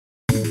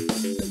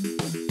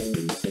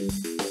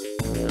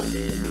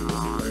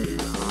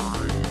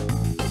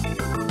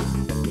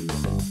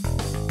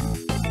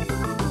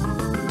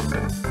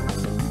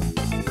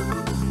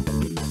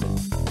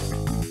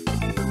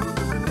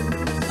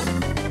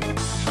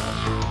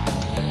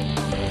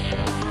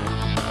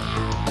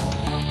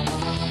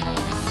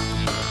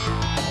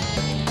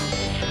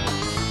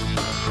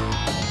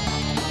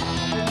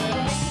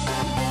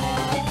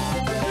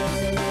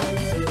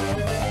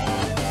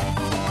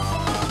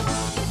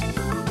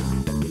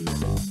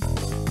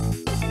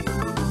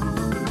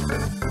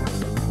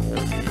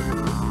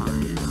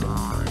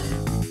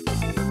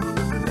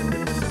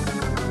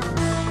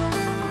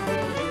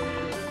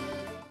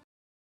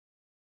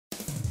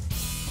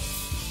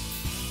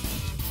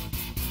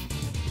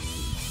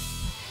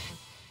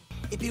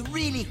It'd be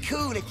really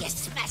cool if you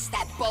smashed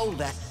that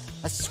boulder.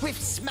 A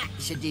swift smack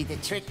should do the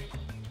trick.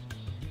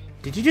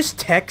 Did you just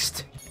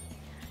text?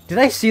 Did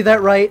I see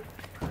that right?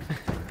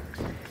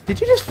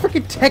 Did you just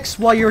freaking text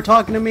while you were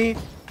talking to me?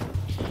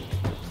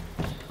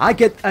 I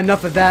get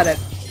enough of that at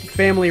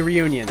family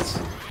reunions.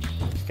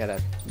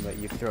 Gotta let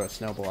you throw a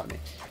snowball at me.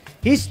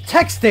 He's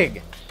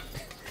texting!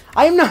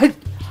 I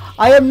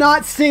am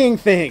not seeing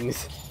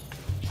things!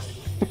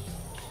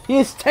 He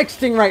is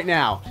texting right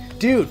now.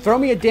 Dude, throw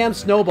me a damn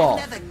snowball.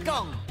 Another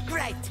gong.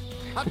 Great.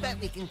 I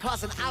bet we can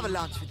cause an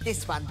avalanche with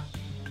this one.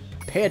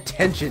 Pay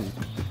attention.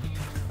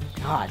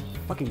 God,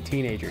 fucking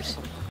teenagers.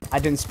 I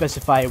didn't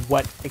specify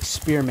what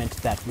experiment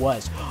that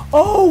was.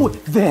 Oh,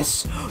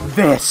 this.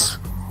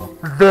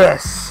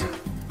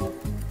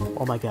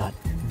 Oh my god.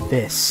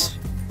 This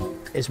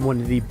is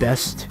one of the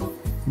best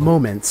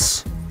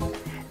moments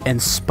in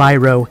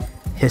Spyro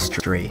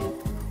history.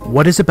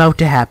 What is about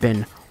to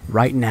happen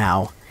right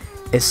now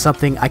is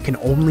something I can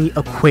only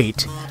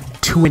equate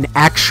to an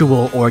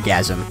actual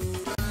orgasm.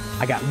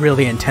 I got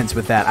really intense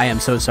with that. I am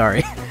so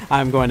sorry.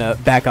 I'm going to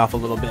back off a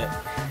little bit.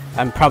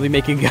 I'm probably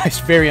making you guys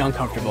very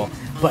uncomfortable,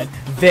 but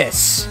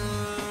this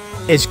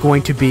is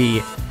going to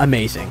be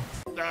amazing.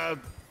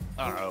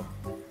 Uh-oh.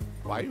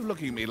 Why are you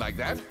looking at me like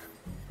that?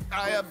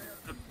 I've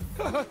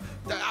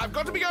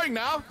got to be going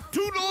now.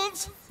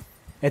 Toodles!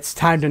 It's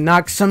time to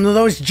knock some of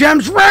those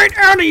gems right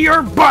out of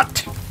your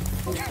butt!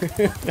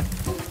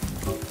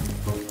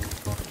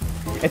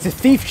 It's a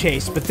thief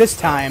chase, but this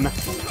time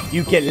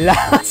you get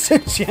lots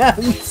of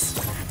gems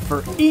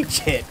for each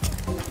hit.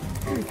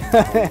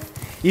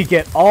 You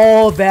get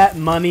all that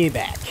money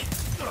back.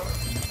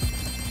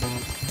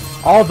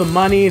 All the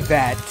money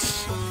that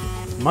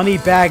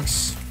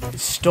Moneybags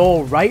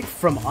stole right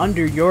from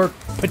under your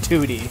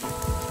patootie.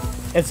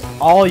 It's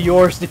all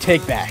yours to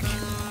take back.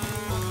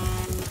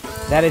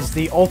 That is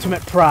the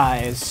ultimate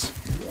prize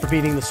for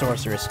beating the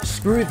sorceress.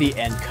 Screw the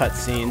end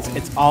cutscenes.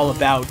 It's all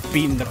about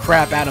beating the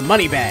crap out of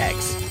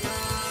Moneybags.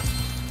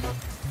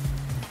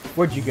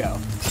 Where'd you go?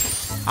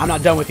 I'm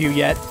not done with you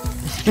yet.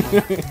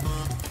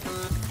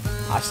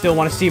 I still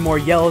want to see more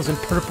yellows and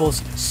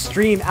purples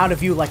stream out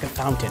of you like a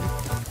fountain.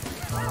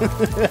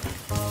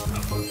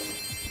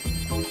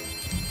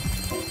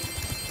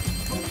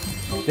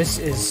 This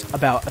is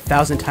about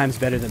 1,000 times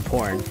better than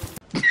porn.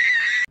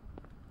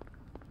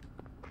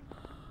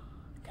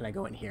 Can I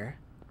go in here?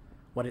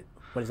 What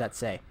does that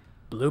say?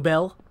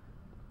 Bluebell?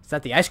 Is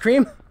that the ice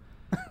cream?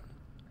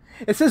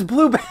 It says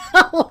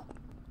Bluebell!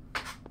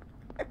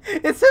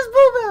 It says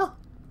Bluebell!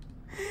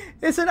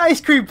 It's an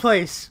ice cream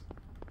place!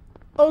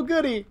 Oh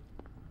goody!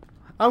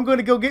 I'm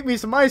gonna go get me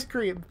some ice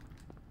cream.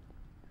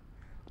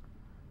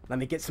 Let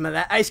me get some of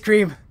that ice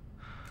cream.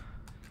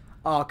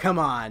 Oh, come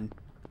on.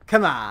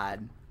 Come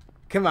on.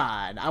 Come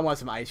on. I want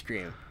some ice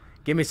cream.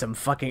 Give me some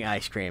fucking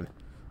ice cream.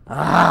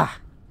 Ah!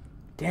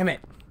 Damn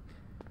it.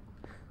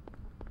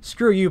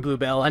 Screw you,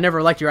 Bluebell. I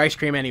never liked your ice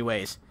cream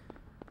anyways.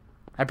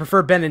 I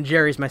prefer Ben and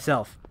Jerry's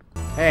myself.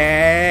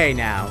 Hey,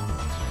 now.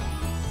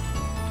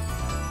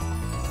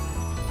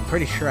 I'm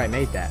pretty sure I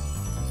made that.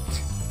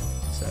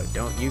 So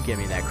don't you give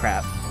me that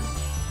crap.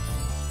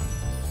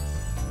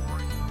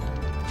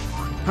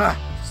 Huh!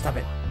 Stop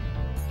it.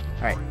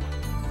 Alright.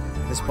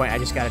 At this point, I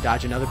just gotta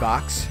dodge another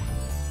box.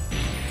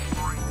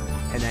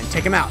 And then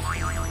take him out.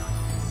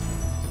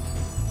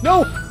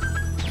 No!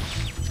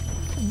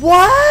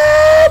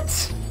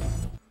 What?!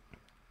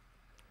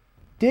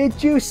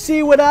 Did you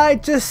see what I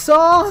just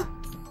saw?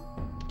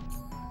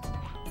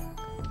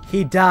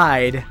 He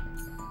died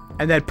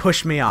and then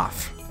pushed me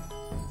off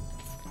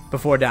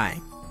before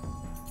dying.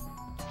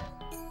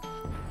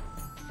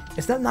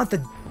 Is that not the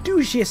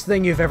douchiest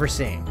thing you've ever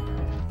seen?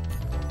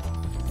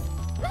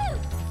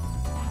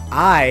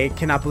 I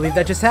cannot believe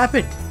that just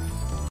happened.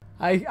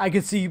 I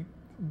could see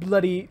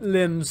bloody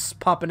limbs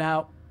popping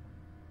out.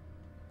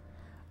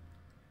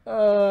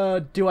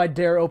 Do I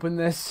dare open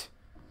this?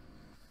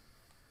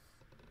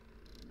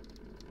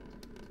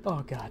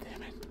 Oh, god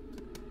damn it.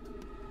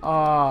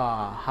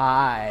 Oh,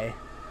 hi.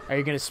 Are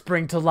you gonna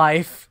spring to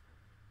life?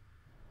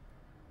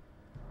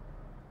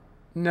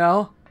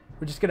 No?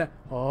 We're just gonna...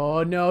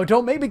 Oh, no,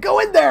 don't make me go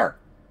in there!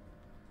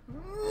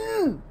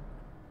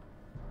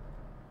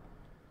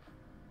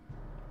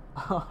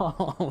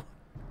 Oh,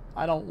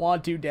 I don't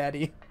want to,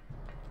 Daddy.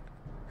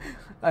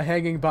 A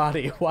hanging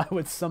body. Why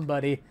would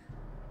somebody...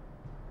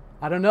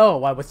 I don't know.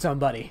 Why would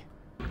somebody...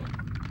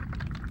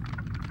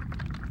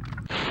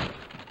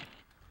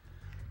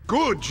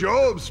 Good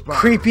job, Spyro.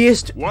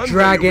 Creepiest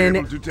dragon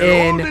in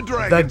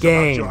the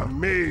game. Your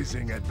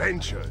amazing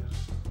adventures.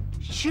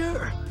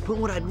 Sure, but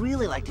what I'd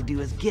really like to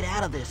do is get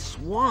out of this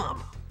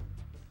swamp.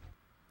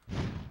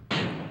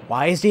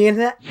 Why is he in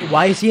that?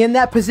 Why is he in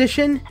that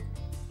position?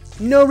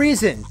 No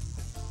reason.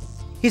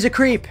 He's a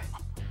creep.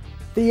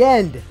 The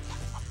end.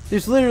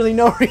 There's literally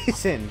no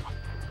reason.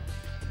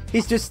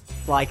 He's just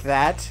like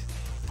that.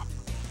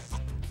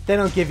 They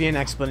don't give you an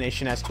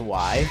explanation as to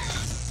why.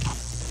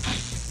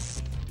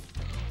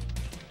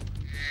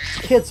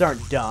 Kids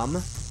aren't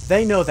dumb.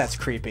 They know that's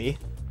creepy.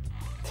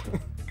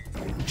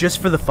 just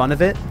for the fun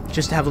of it,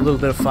 just to have a little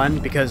bit of fun,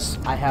 because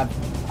I have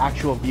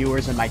actual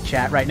viewers in my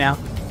chat right now,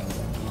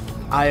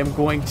 I am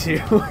going to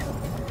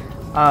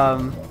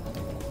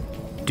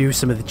do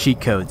some of the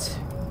cheat codes.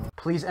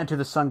 Please enter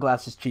the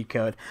sunglasses cheat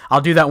code. I'll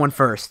do that one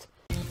first.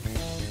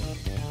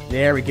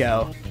 There we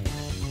go.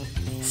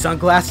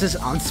 Sunglasses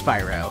on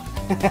Spyro.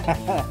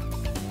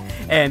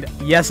 And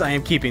yes, I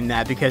am keeping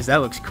that because that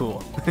looks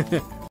cool.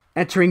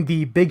 Entering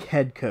the big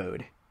head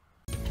code.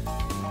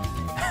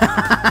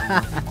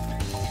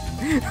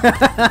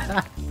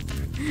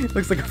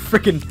 Looks like a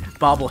freaking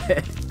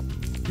bobblehead.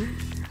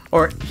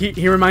 Or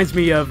he reminds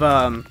me of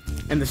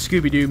in the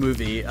Scooby-Doo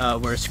movie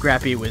where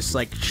Scrappy was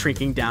like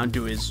shrinking down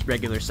to his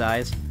regular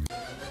size.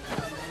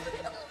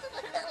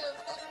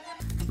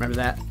 Remember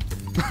that?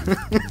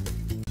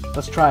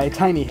 Let's try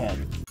tiny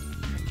head.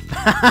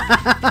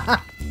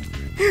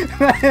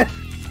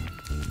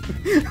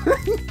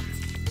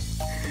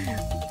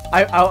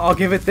 I'll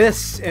give it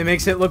this. It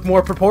makes it look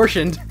more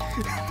proportioned.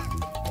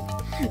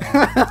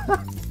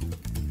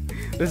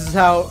 This is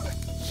how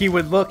he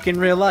would look in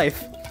real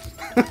life.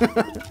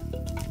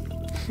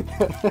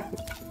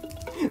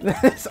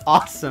 That is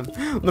awesome.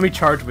 Let me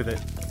charge with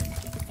it.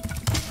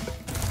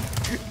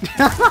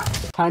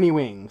 Tiny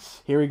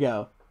wings. Here we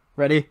go.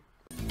 Ready?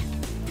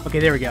 Okay,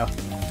 there we go.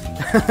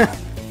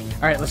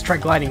 Alright, let's try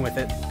gliding with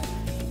it.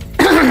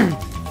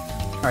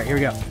 Alright, here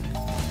we go.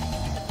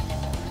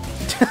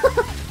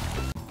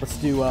 Let's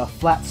do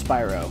flat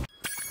Spyro.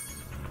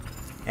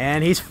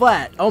 And he's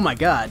flat. Oh my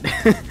god.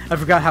 I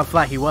forgot how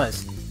flat he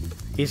was.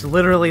 He's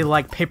literally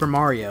like Paper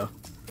Mario.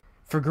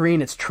 For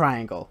green, it's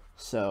triangle.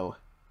 So,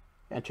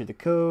 enter the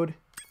code.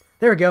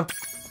 There we go.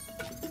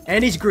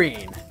 And he's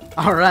green.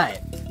 Alright.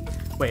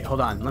 Wait,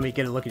 hold on. Let me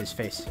get a look at his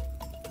face.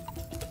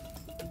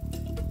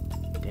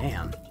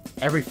 Damn.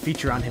 Every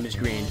feature on him is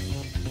green.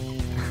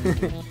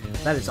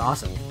 That is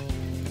awesome.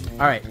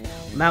 Alright.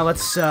 Now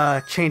let's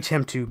change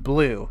him to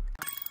blue.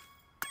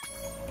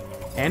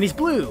 And he's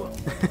blue.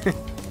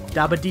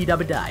 Dabba dee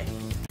dabba die.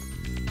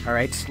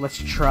 Alright, let's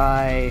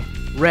try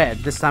red.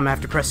 This time I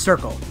have to press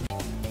circle.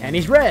 And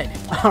he's red.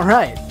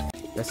 Alright.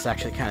 That's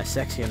actually kind of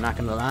sexy, I'm not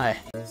gonna lie.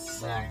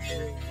 That's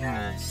actually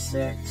kind of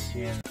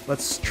sexy.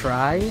 Let's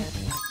try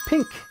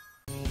pink.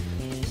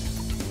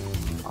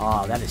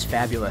 Oh, that is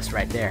fabulous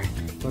right there.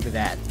 Look at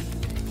that.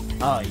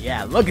 Oh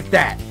yeah, look at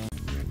that.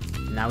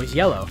 Now he's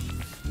yellow.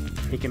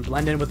 He can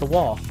blend in with the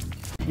wall.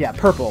 Yeah,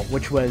 purple,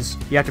 which was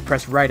you have to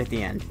press right at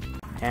the end.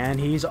 And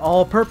he's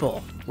all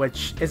purple,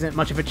 which isn't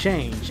much of a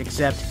change,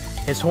 except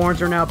his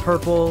horns are now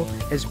purple,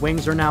 his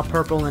wings are now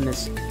purple, and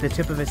the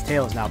tip of his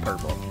tail is now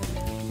purple.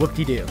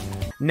 Whoop-de-doo.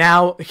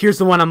 Now, here's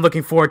the one I'm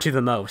looking forward to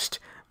the most,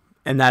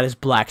 and that is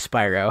Black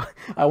Spyro.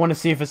 I want to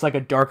see if it's like a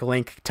Dark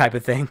Link type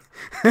of thing.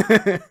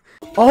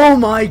 Oh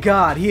my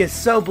god, he is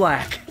so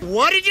black.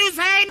 What did you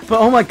say? But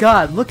oh my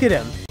god, look at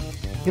him.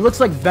 He looks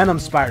like Venom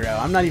Spyro.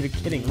 I'm not even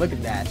kidding. Look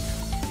at that.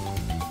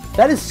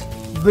 That is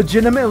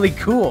legitimately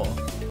cool.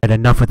 And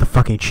enough with the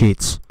fucking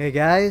cheats. Hey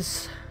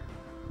guys.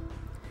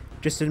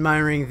 Just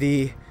admiring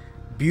the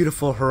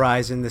beautiful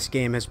horizon this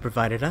game has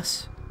provided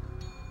us.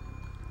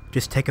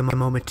 Just take a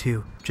moment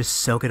to just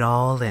soak it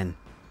all in.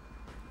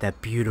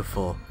 That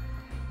beautiful,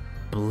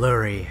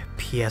 blurry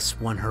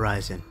PS1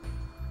 horizon.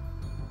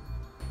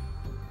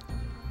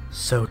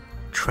 So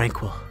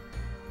tranquil.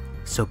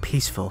 So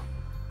peaceful.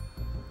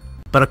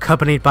 But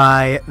accompanied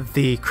by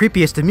the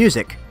creepiest of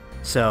music.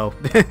 So,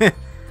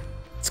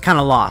 it's kind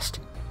of lost.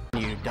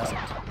 You doesn't.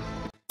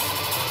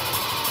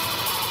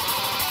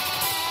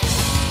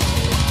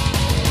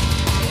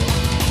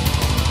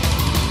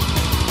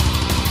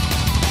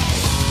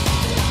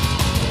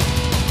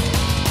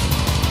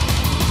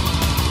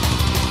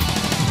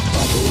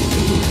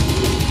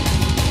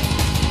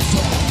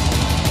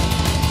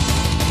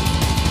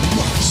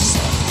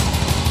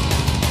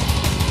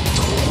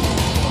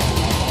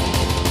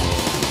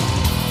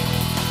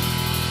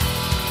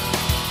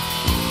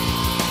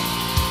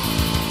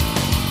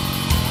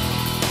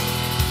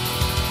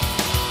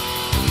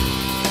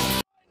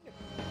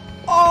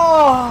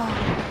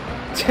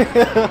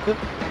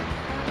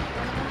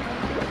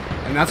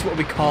 And that's what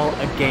we call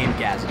a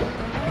gamegasm.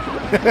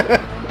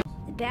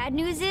 The bad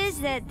news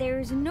is that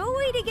there's no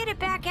way to get it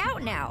back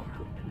out now.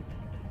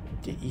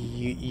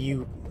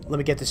 Let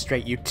me get this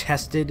straight. You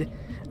tested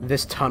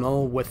this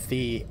tunnel with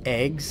the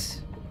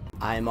eggs?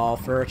 I'm all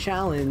for a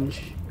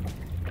challenge.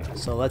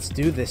 So let's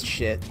do this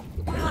shit.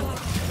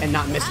 And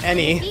not miss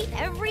any. Beat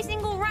every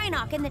single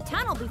Rhinoc in the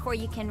tunnel before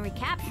you can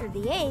recapture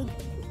the egg.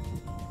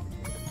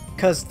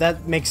 Cause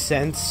that makes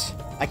sense.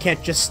 I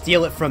can't just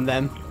steal it from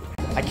them.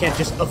 I can't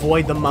just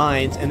avoid the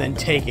mines and then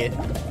take it.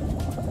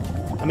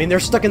 I mean, they're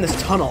stuck in this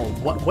tunnel.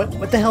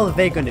 What the hell are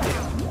they gonna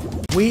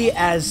do? We,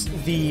 as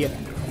the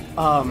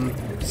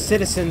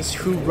citizens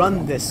who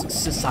run this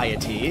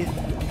society,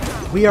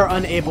 we are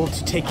unable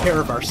to take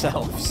care of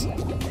ourselves.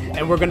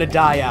 And we're gonna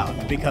die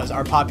out because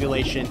our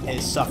population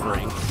is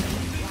suffering.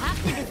 You'll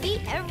have to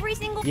defeat every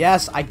single...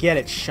 Yes, I get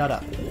it. Shut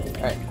up.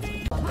 Alright.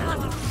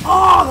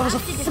 Oh, that was a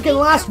freaking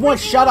last one.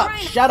 Shut up.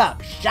 Shut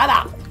up. Shut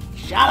up.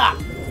 Shut up.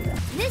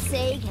 This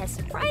egg has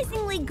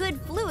surprisingly good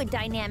fluid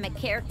dynamic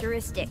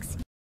characteristics.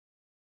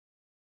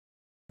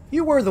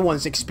 You were the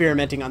ones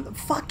experimenting on the—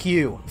 Fuck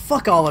you!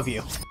 Fuck all of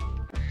you!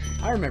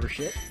 I remember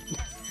shit.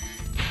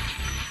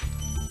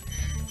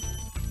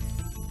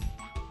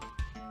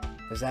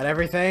 Is that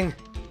everything?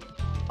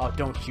 Oh,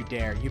 don't you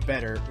dare. You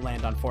better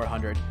land on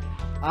 400.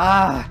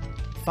 Ah!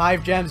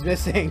 5 gems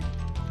missing.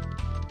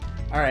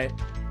 Alright.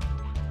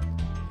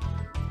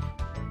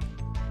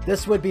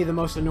 This would be the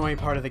most annoying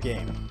part of the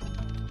game.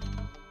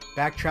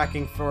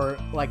 Backtracking for,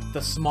 like,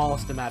 the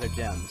smallest amount of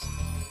gems.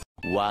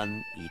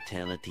 One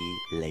eternity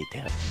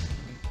later.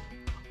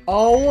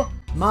 Oh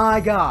my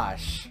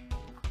gosh!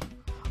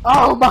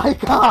 Oh my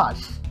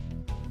gosh!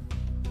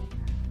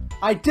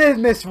 I did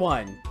miss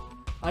one!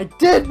 I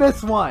did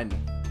miss one!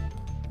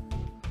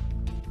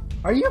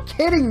 Are you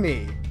kidding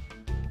me?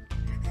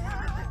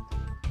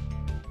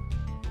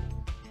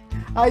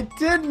 I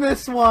did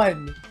miss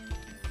one!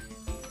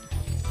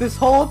 This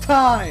whole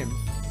time!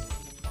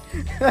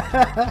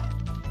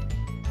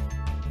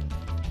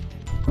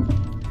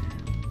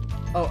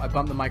 Oh, I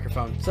bumped the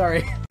microphone.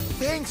 Sorry.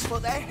 Thanks for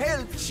the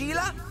help,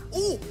 Sheila.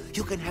 Oh,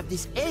 you can have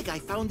this egg I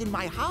found in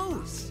my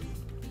house.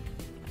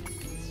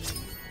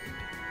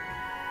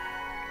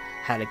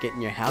 How to get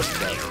in your house,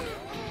 though.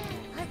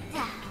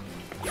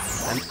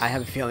 I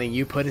have a feeling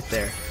you put it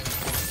there.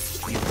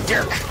 You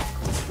jerk!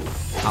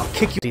 I'll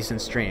kick you. Decent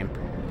stream.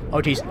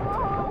 Oh, jeez.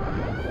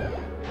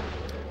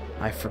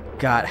 I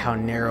forgot how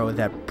narrow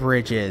that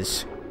bridge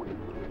is.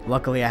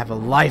 Luckily, I have a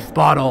life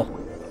bottle.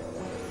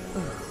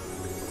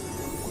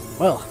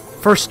 Well,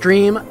 first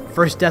stream,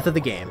 first death of the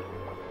game.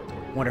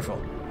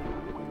 Wonderful.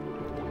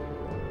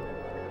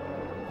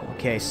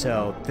 Okay,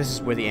 so this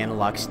is where the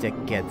analog stick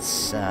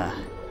gets to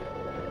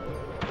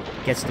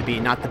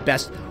be not the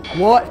best.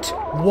 What?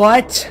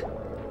 What?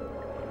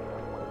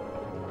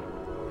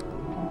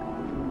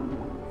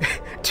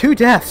 2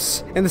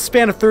 deaths in the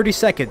span of 30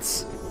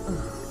 seconds.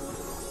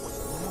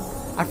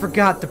 I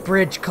forgot the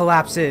bridge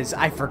collapses.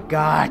 I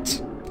forgot.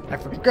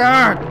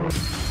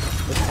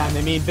 This time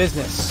they mean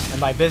business, and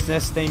by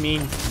business they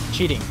mean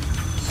cheating.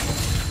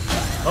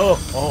 Oh.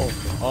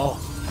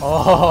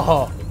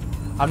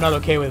 I'm not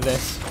okay with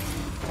this.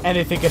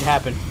 Anything could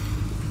happen.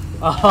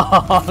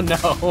 Oh no.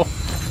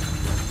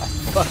 I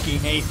fucking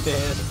hate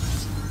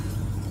this.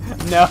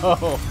 No.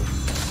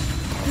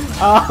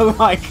 Oh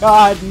my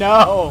god,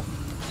 no.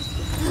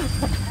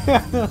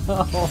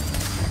 No.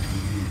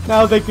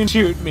 Now they can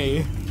shoot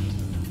me.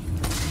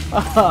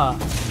 I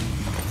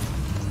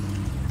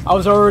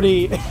was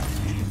already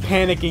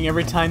panicking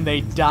every time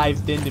they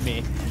dived into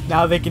me.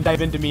 Now they can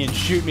dive into me and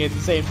shoot me at the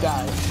same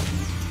time.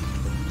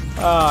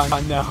 Oh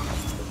no.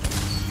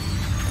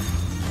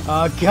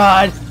 Oh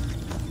god.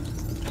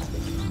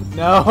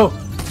 No.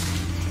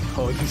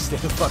 Oh, you stay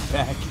the fuck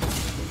back.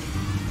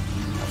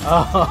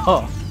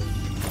 Oh.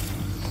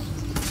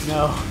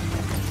 No.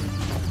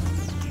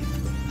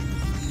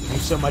 You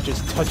so much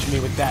as touch me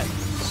with that.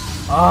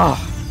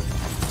 Oh.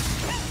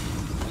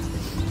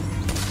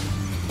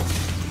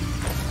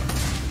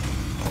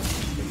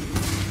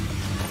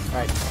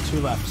 Alright,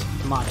 2 left.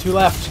 Come on, 2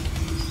 left.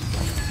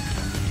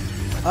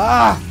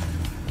 Ah!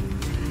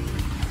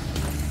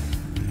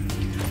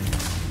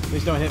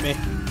 Please don't hit me.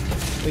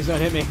 Please don't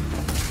hit me.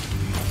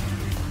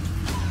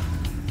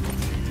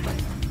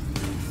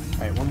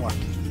 Alright, one more.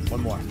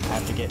 One more. I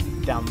have to get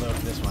down low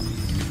for this one.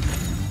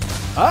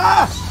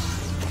 Ah!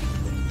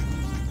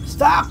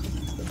 Stop!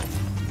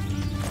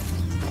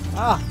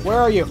 Ah, where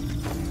are you?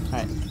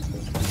 Alright.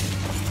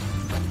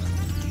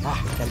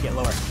 Ah, gotta get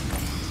lower.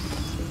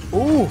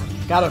 Ooh,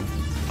 got him.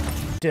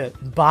 To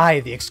buy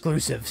the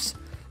exclusives.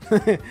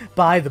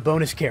 Buy the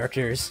bonus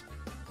characters.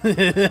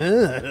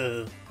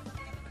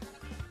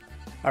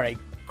 Alright,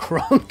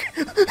 Crunk.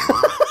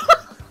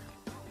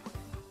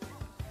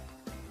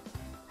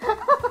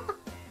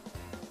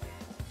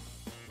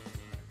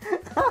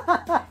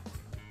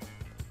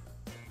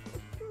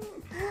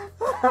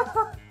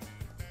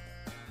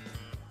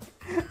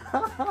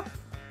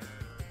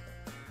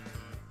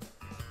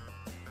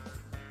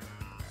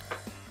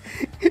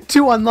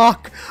 To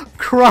unlock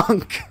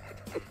Crunk.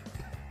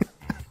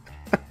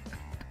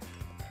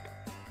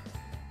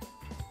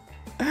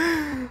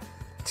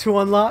 To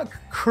unlock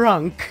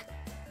Crunk,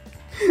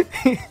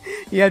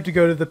 you have to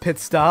go to the pit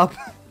stop.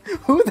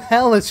 Who the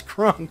hell is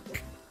Crunk?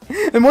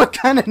 And what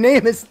kind of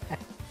name is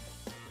that?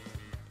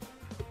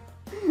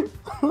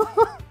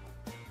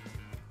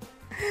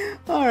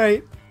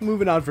 Alright,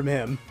 moving on from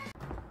him.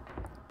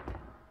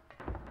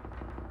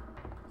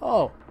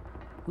 Oh,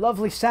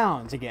 lovely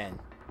sounds again.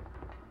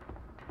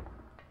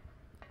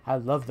 I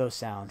love those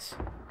sounds.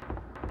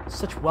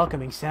 Such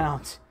welcoming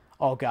sounds.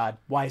 Oh god,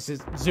 why is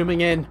this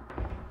zooming in?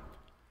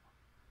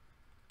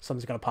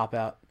 Something's gonna pop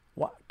out.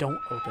 What? Don't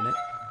open it.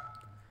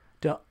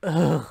 Don't.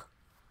 Ugh.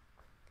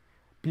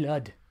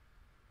 Blood.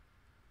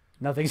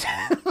 Nothing's.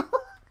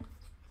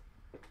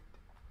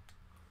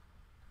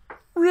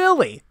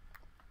 Really?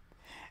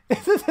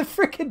 This is a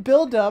freaking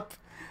build-up.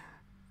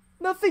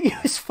 Nothing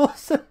useful.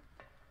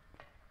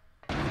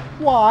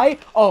 Why?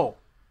 Oh,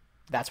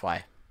 that's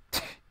why.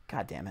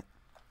 God damn it.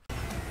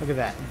 Look at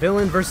that.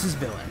 Villain versus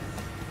villain.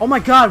 Oh my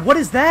god, what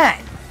is that?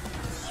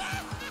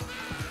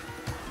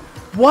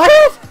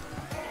 What?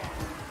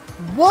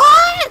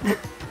 What?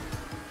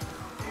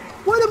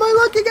 What am I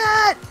looking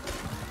at?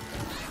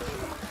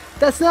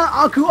 That's not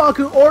Aku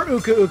Aku or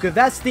Uka Uka.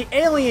 That's the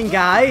alien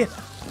guy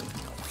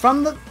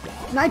from the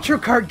Nitro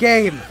Kart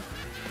game.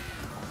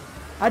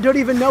 I don't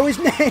even know his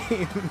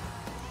name.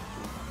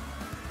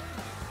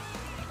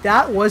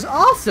 That was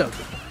awesome.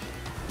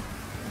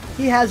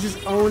 He has his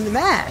own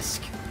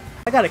mask.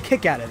 I got a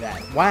kick out of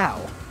that.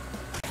 Wow.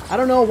 I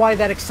don't know why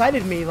that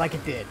excited me like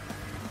it did.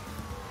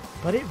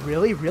 But it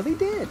really, really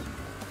did.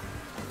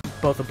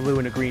 Both a blue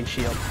and a green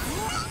shield.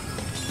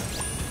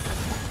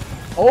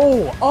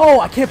 Oh, oh,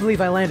 I can't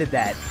believe I landed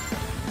that.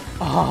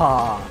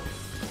 Ah.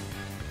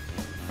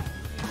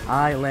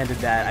 I landed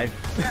that.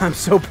 I'm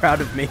so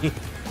proud of me.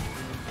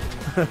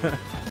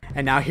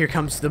 And now here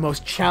comes the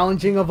most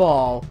challenging of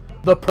all,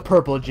 the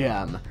purple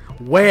gem,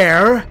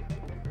 where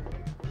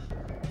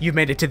you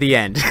made it to the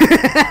end.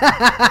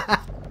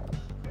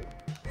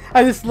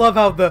 I just love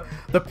how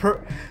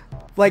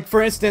like,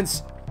 for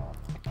instance,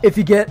 if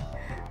you get,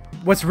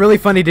 what's really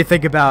funny to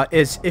think about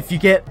is if you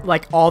get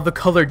like all the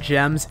colored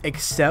gems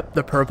except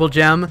the purple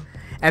gem,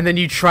 and then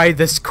you try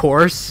this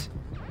course,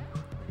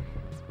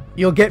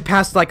 you'll get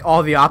past like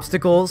all the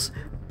obstacles,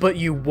 but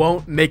you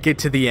won't make it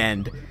to the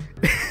end.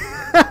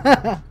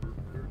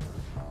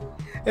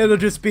 It'll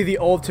just be the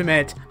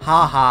ultimate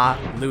haha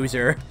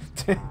loser.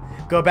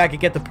 Go back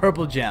and get the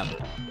purple gem.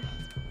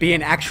 Be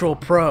an actual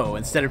pro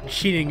instead of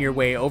cheating your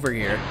way over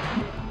here.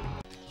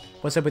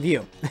 What's up with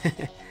you?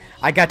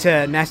 I got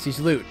to Nasty's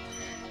loot,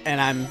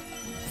 and I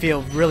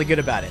feel really good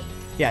about it.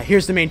 Yeah,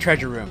 here's the main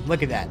treasure room.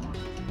 Look at that.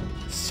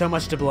 So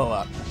much to blow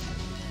up.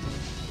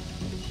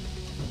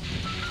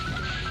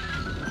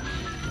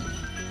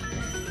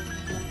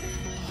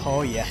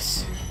 Oh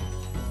yes.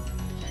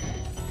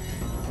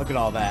 Look at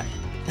all that.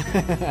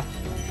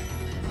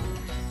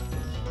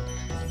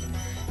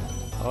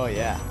 Oh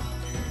yeah.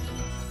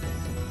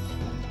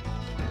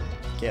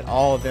 Get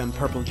all of them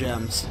purple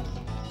gems.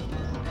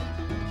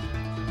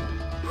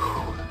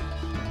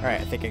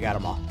 Alright, I think I got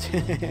them all.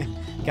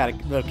 Got a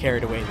little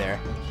carried away there.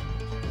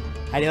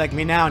 How do you like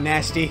me now,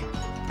 Nasty?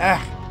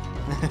 Ah.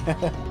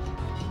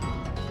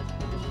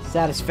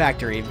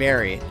 Satisfactory,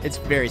 very. It's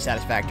very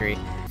satisfactory.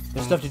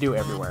 There's stuff to do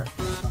everywhere.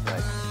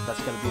 But that's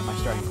gonna be my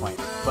starting point.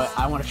 But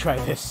I want to try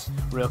this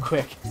real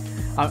quick.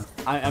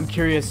 I'm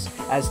curious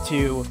as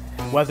to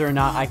whether or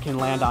not I can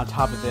land on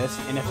top of this,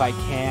 and if I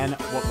can,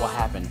 what will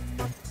happen.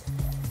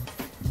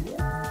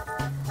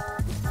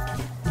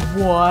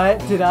 What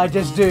did I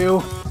just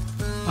do?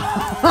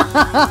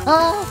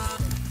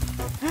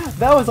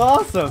 That was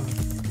awesome.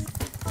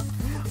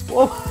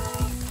 Whoa.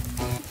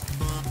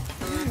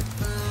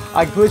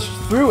 I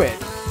glitched through it,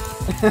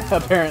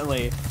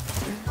 apparently.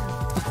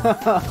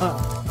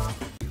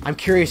 I'm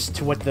curious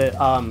to what the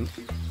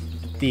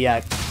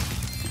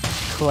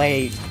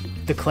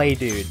clay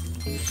dude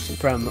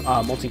from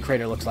Molten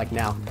Crater looks like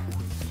now.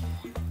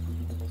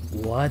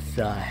 What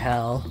the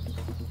hell?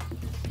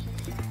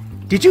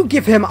 Did you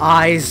give him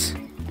eyes?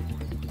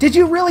 Did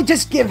you really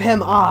just give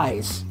him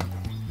eyes?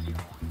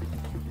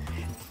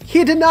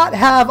 He did not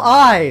have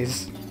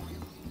eyes.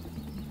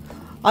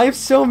 I am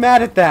so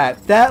mad at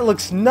that. That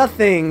looks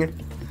nothing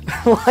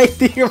like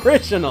the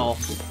original.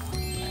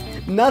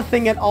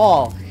 Nothing at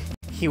all.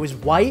 He was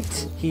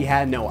white. He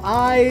had no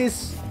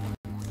eyes.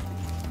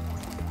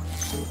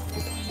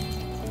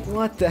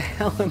 What the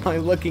hell am I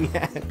looking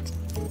at?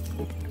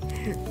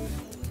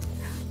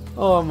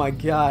 Oh my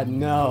god,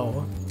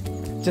 no.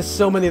 Just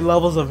so many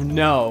levels of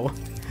no.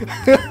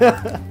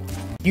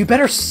 You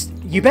better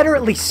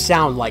at least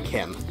sound like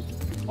him.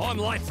 I'm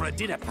late for a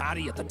dinner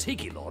party at the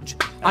Tiki Lodge,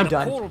 and I'm the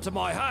done. portal to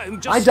my home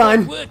just I'm stopped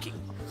done. working.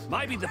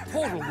 Maybe the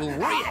portal will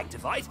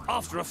reactivate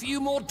after a few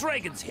more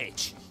dragons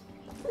hatch.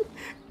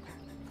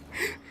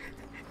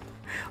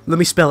 Let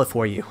me spell it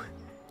for you.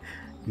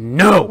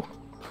 No.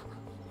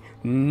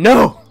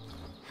 No.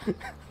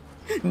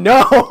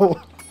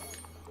 No.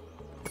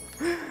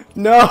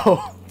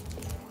 No.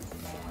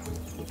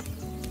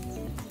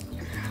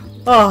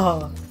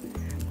 Oh,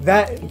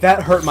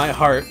 that hurt my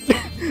heart.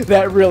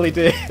 That really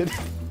did.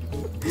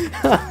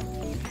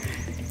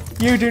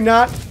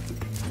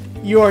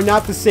 You are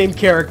not the same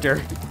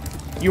character.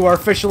 You are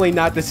officially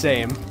not the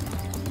same.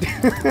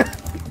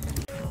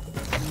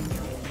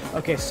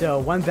 Okay, so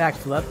one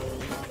backflip.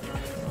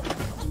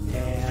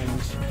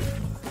 And...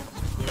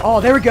 oh,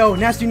 there we go!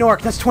 Nasty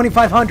Nork, that's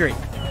 2,500!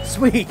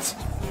 Sweet!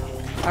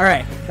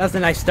 Alright, that's a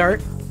nice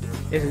start.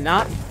 Is it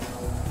not?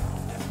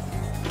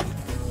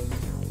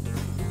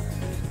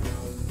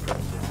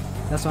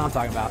 That's what I'm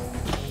talking about.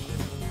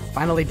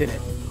 Finally did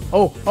it.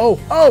 Oh, oh,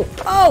 oh,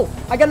 oh!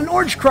 I got an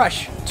orange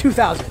crush!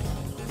 2,000.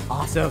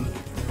 Awesome.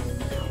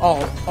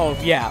 Oh,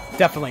 yeah,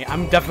 definitely.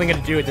 I'm definitely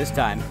gonna do it this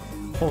time.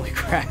 Holy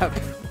crap.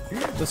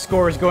 The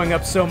score is going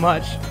up so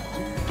much.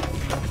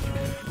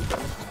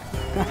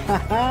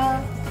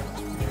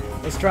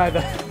 Let's try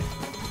the...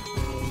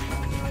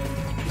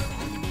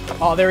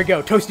 oh, there we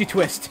go. Toasty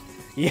twist.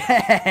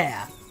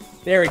 Yeah!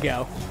 There we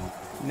go.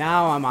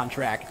 Now I'm on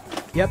track.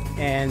 Yep,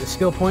 and the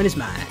skill point is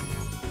mine.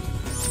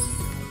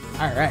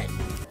 Alright.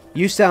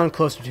 You sound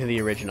closer to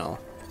the original.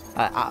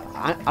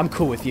 I'm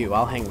cool with you.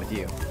 I'll hang with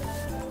you.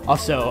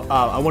 Also,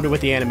 I wonder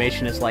what the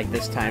animation is like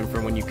this time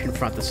for when you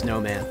confront the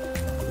snowman.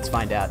 Let's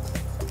find out.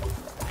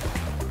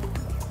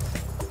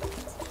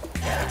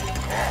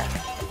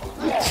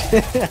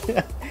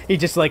 He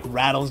just like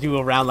rattles you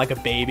around like a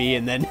baby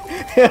and then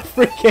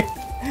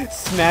freaking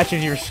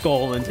smashes your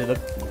skull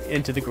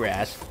into the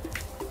grass.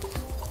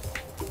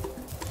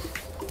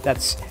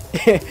 That's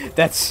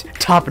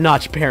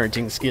top-notch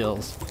parenting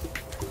skills.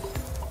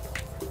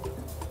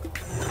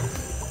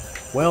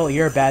 Well,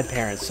 you're a bad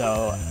parent,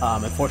 so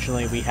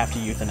unfortunately we have to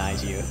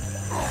euthanize you.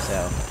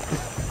 So,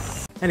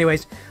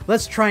 anyways,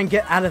 let's try and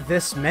get out of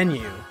this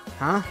menu,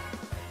 huh?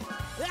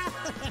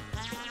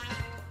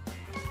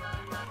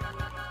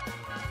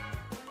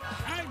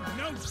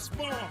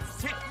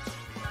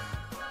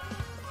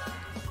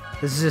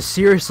 This is a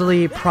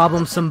seriously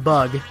problemsome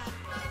bug.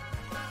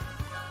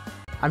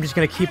 I'm just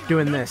gonna keep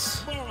doing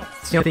this.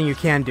 It's the only thing you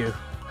can do.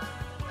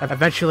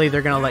 Eventually,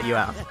 they're gonna let you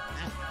out.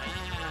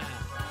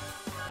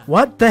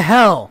 What the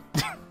hell?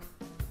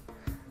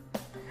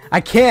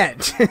 I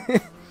can't!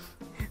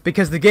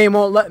 Because the game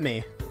won't let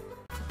me.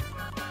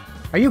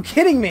 Are you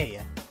kidding me?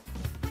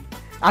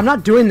 I'm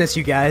not doing this,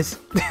 you guys.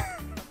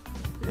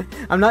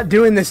 I'm not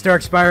doing this,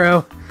 Dark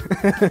Spyro.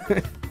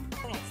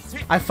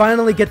 I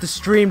finally get the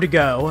stream to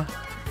go,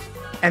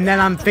 and then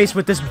I'm faced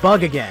with this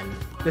bug again.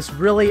 This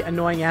really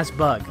annoying-ass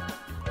bug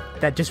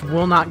that just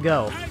will not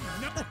go.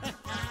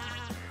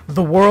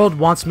 The world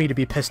wants me to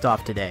be pissed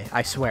off today,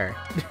 I swear.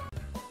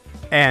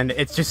 And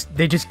it's just,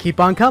 they just keep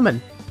on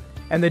coming.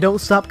 And they don't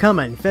stop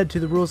coming. Fed to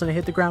the rules and I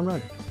hit the ground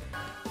running.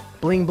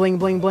 Bling bling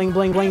bling bling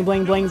bling bling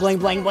bling bling bling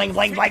bling bling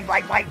bling bling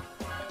bling bling.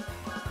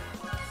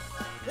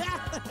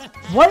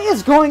 What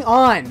is going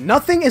on?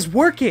 Nothing is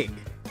working.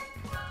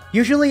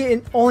 Usually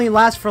it only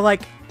lasts for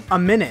like a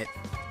minute.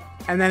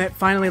 And then it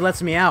finally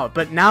lets me out.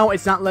 But now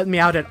it's not letting me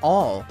out at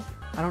all.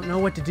 I don't know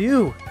what to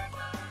do.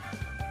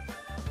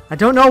 I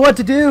don't know what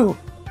to do.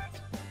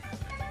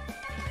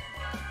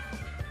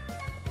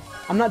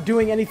 I'm not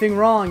doing anything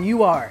wrong.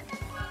 You are.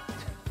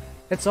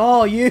 It's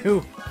all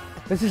you.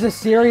 This is a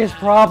serious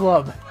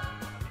problem.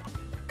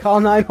 Call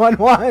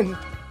 911.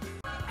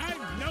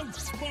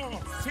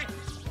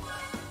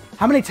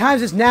 How many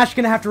times is Nash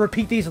gonna have to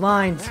repeat these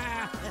lines?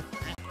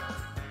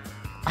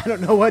 I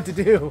don't know what to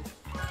do.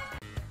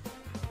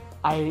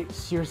 I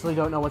seriously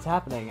don't know what's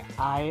happening.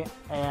 I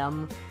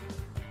am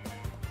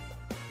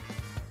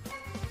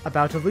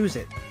about to lose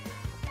it.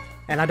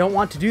 And I don't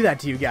want to do that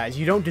to you guys.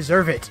 You don't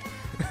deserve it.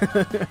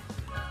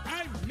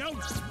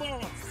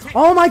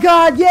 Oh my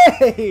god,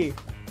 yay!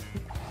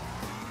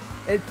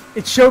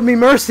 It showed me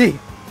mercy.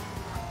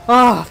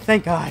 Oh,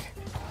 thank god.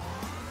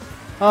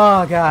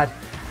 Oh god.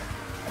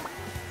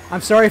 I'm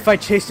sorry if I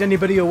chased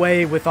anybody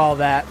away with all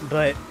that,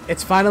 but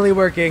it's finally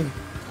working.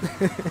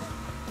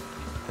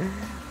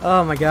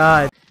 Oh my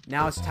god.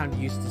 Now it's time to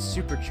use the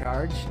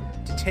supercharge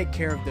to take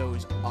care of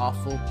those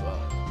awful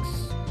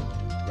bugs.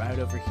 Right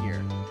over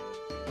here.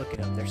 Look at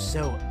them, they're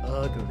so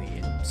ugly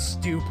and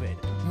stupid.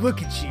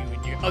 Look at you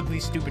and your ugly,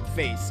 stupid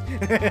face.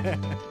 I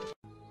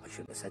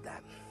shouldn't have said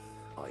that.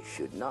 I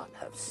should not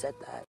have said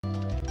that.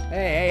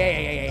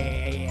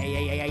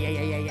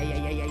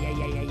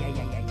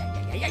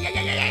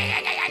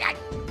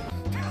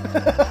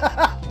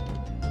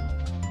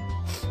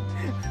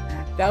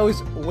 That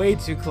was way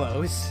too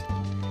close.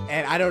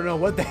 And I don't know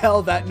what the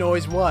hell that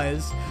noise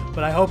was,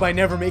 but I hope I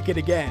never make it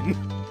again.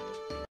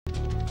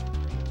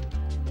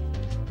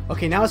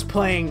 Okay, now it's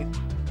playing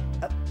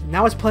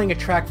a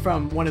track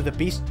from one of the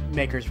Beast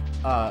Maker's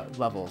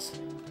levels.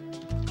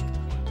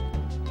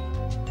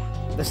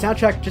 The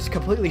soundtrack just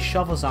completely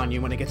shuffles on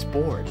you when it gets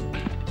bored.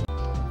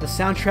 The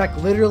soundtrack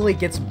literally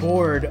gets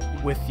bored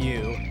with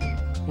you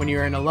when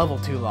you're in a level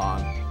too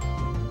long.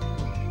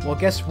 Well,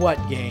 guess what,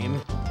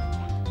 game?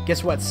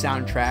 Guess what,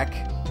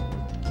 soundtrack?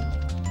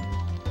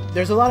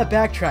 There's a lot of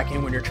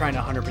backtracking when you're trying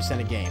to 100%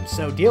 a game,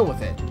 so deal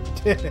with it.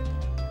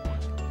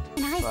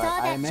 When I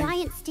saw that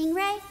giant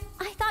stingray,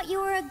 I thought you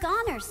were a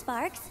goner,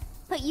 Sparks.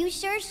 But you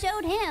sure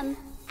showed him.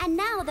 And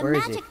now the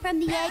magic from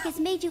the egg has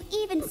made you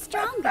even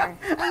stronger,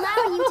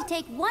 allowing you to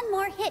take one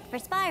more hit for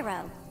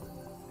Spyro.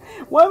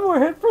 One more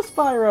hit for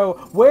Spyro.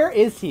 Where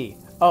is he?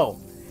 Oh,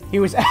 he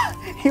was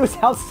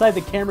outside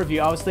the camera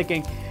view. I was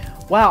thinking,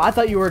 wow, I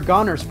thought you were a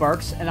goner,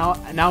 Sparks. And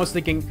I was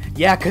thinking,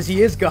 yeah, because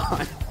he is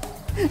gone.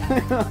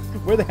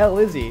 Where the hell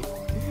is he?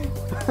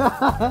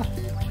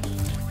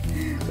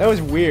 That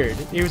was weird.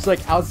 He was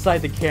like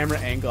outside the camera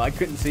angle. I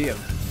couldn't see him.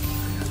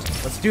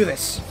 Let's do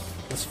this.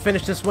 Let's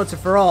finish this once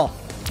and for all.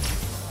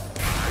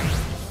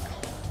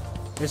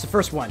 There's the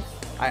first one.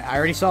 I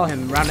already saw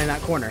him rounding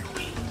that corner.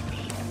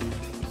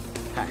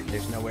 Ha,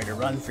 there's nowhere to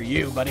run for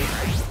you, buddy.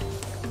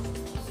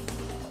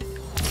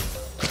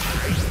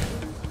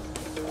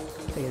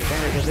 Taking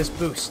advantage of this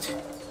boost.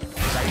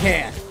 As I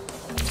can.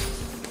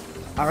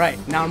 Alright,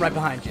 now I'm right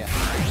behind you.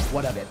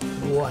 What of it?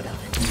 What of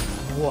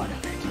it? What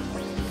of it?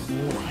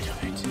 What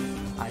of it?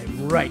 I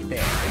am right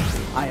there.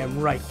 I am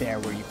right there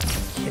where you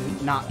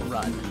cannot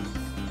run.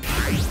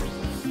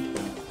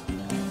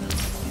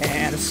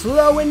 And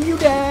slowing you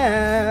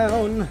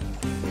down.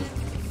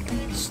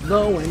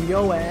 Slowing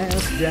your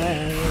ass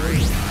down.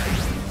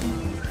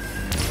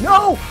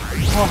 No!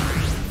 Oh,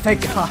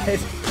 thank God.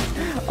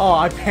 Oh,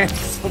 I panicked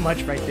so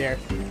much right there.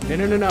 No,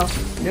 no, no, no.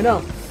 No,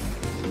 no.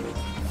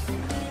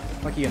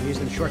 Fuck you, I'm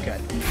using the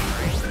shortcut.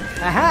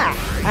 Aha!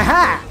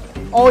 Aha!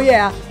 Oh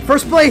yeah,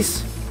 first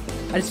place!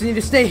 I just need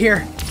to stay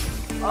here.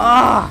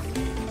 Ah!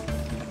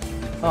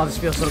 Oh, this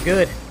feels so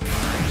good.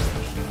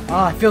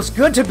 Oh, it feels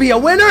good to be a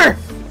winner!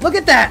 Look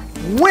at that!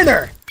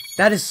 Winner!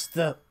 That is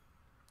the...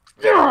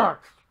 That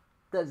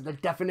is the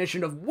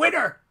definition of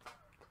winner!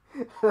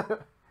 Woo!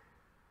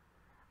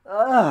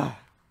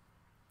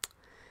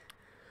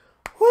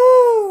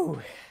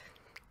 Woo!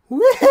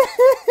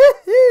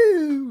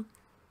 Woo!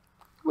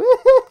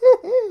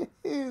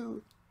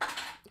 Woo!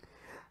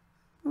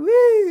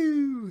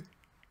 Woo!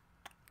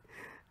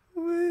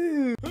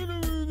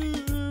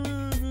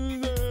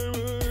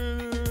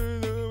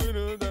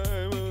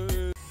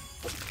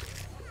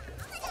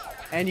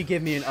 And you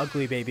give me an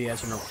ugly baby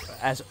as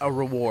a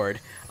reward.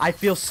 I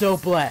feel so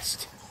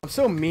blessed. I'm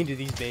so mean to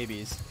these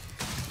babies.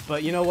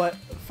 But you know what?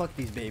 Fuck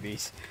these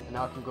babies. And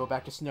now I can go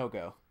back to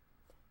Snowgo.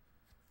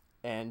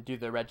 And do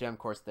the red gem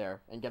course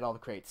there. And get all the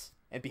crates.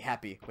 And be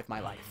happy with my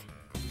life.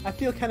 I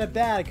feel kind of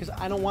bad because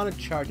I don't want to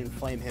charge and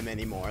flame him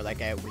anymore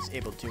like I was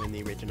able to in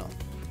the original.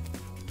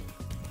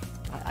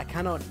 I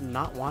kind of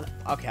not want...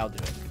 Okay, I'll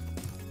do it.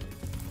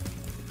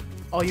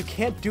 Oh, you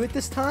can't do it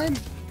this time?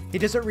 He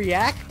doesn't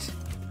react?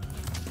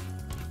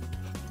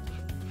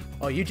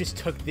 Oh, you just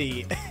took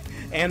the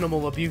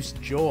animal abuse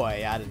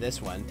joy out of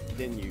this one,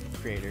 didn't you,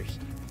 creators?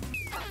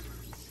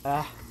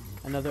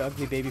 Another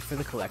ugly baby for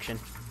the collection.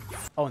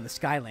 Oh, and the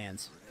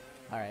Skylands.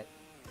 Alright.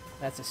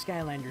 That's a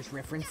Skylanders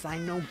reference I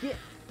know get.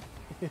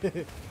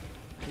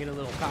 Get a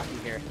little cocky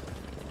here.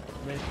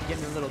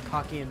 Getting a little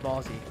cocky and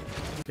ballsy.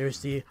 There's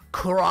the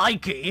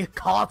crikey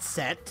card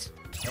set.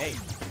 Hey,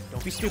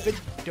 don't be stupid.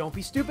 Don't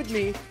be stupid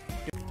me.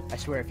 I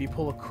swear, if you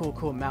pull a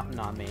cool mountain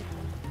on me.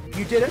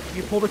 You did it.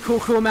 You pulled a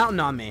cool mountain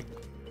on me.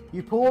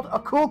 You pulled a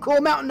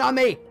cool mountain on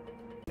me.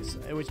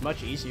 It was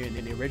much easier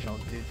than the original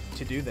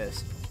to do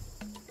this.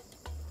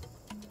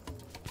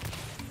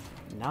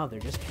 Now they're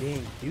just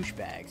being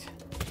douchebags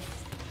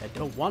that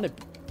don't want to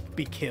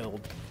be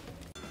killed.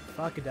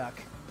 Fuck a duck.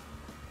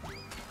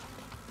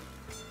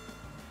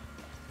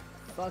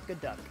 Fuck a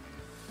duck.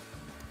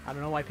 I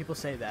don't know why people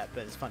say that,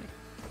 but it's funny.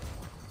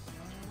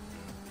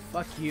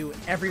 Fuck you.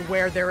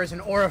 Everywhere there is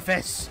an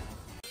orifice.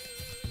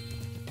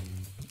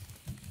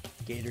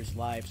 Gators'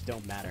 lives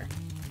don't matter.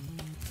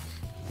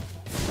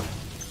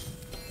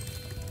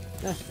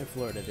 In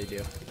Florida they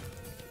do.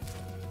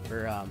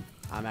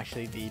 I'm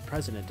actually the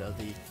president of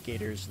the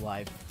Gator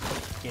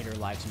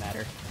Lives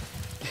Matter.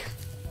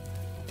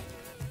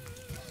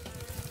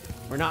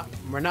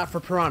 We're not for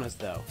piranhas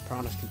though.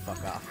 Piranhas can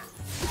fuck off.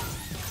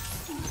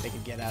 They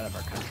can get out of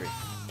our country.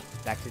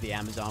 Back to the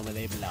Amazon where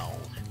they belong.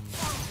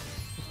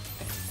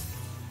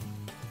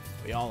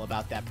 We all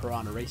about that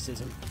piranha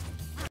racism.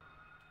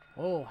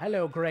 Oh,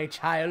 hello, gray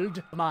child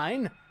of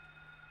mine.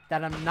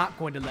 That I'm not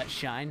going to let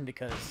shine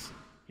because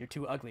you're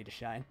too ugly to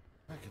shine.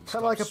 Kind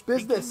of like a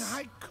business.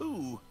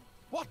 Haiku.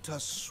 What a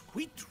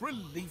sweet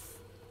relief.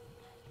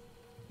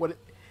 What?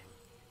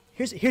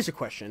 Here's a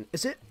question.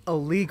 Is it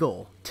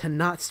illegal to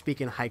not speak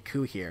in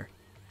haiku here?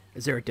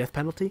 Is there a death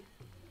penalty?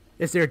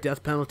 Is there a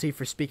death penalty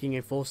for speaking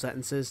in full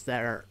sentences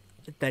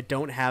that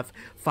don't have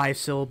 5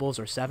 syllables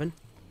or 7?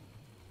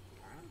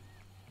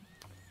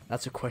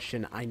 That's a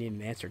question I need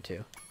an answer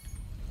to.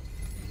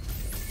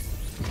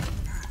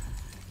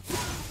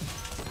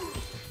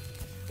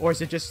 Or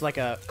is it just like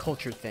a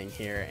culture thing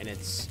here and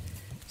it's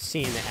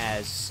seen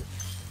as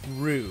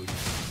rude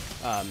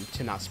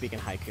to not speak in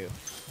haiku?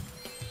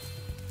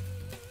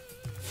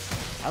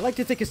 I like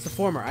to think it's the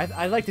former.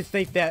 I like to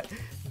think that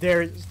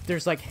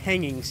there's like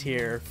hangings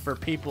here for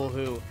people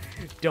who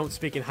don't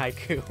speak in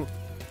haiku.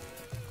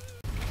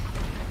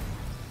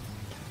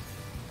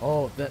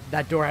 Oh,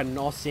 that door had an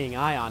all-seeing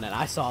eye on it.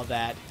 I saw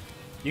that.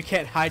 You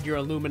can't hide your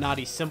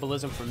Illuminati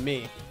symbolism from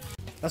me.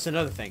 That's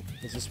another thing.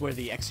 Is this where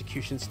the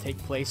executions take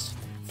place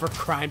for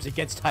crimes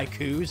against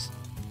haikus?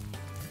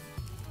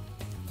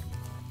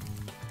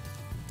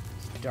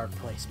 It's a dark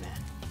place, man.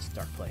 It's a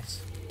dark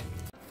place.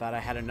 Thought I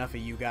had enough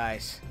of you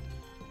guys.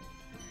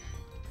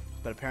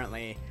 But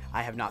apparently,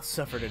 I have not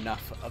suffered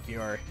enough of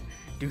your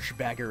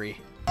douchebaggery.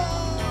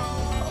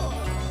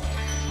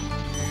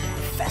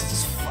 Fast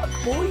as fuck,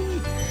 boy!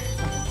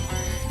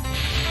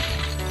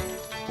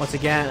 Once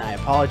again, I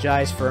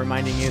apologize for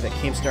reminding you that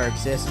Keemstar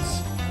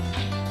exists.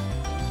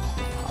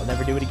 I'll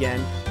never do it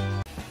again.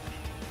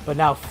 But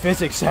now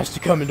physics has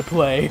to come into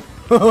play.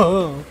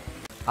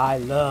 I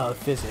love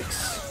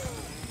physics.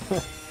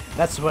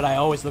 That's what I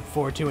always look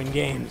forward to in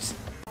games.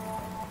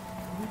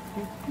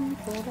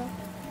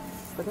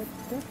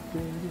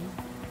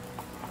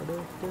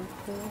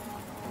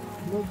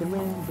 Making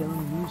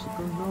random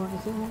musical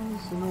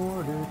noises in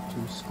order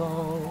to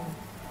stall.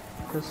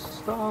 Cause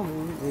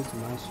stalling is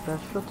my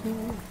specialty.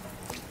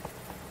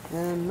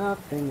 And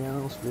nothing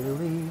else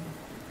really.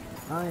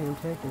 I am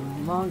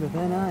taking longer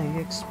than I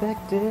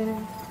expected.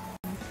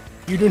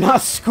 You do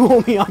not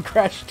school me on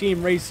Crash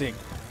Team Racing.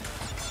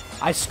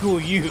 I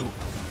school you.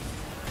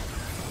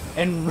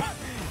 And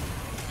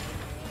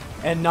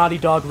Naughty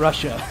Dog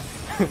Russia.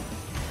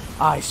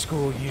 I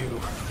school you.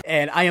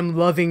 And I am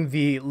loving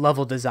the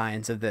level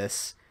designs of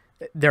this.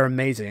 They're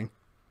amazing.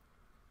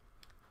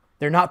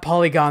 They're not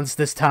polygons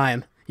this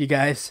time, you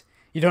guys.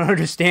 You don't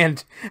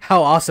understand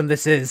how awesome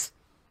this is.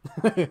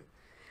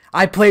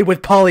 I played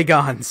with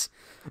polygons.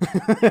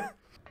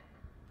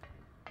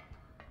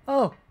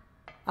 Oh,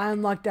 I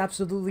unlocked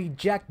absolutely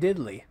Jack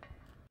Diddley.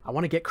 I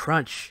want to get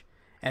Crunch.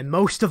 And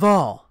most of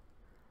all,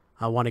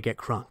 I want to get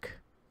Crunk.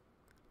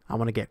 I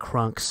want to get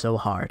Crunk so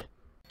hard.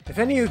 If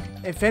any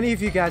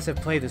of you guys have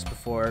played this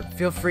before,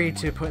 feel free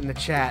to put in the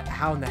chat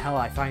how in the hell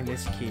I find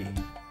this key.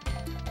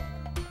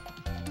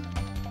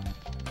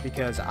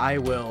 Because I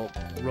will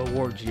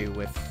reward you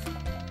with,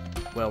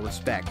 well,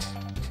 respect.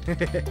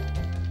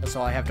 That's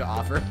all I have to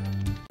offer.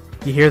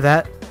 You hear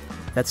that?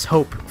 That's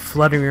hope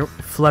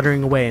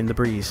fluttering away in the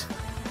breeze.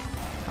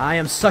 I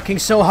am sucking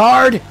so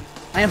hard!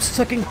 I am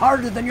sucking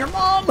harder than your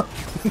mom!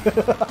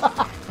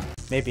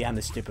 Maybe I'm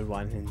the stupid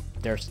one, and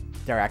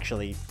they're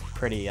actually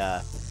pretty,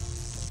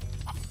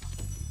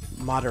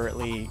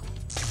 moderately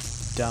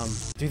dumb.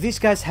 Do these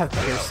guys have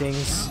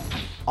piercings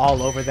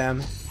all over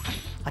them?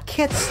 I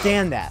can't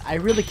stand that. I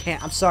really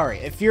can't. I'm sorry.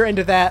 If you're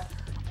into that,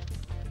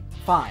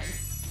 fine.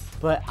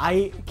 But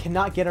I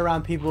cannot get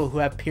around people who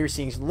have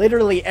piercings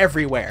literally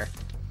everywhere.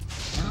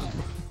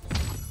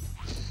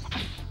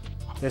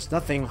 There's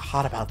nothing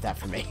hot about that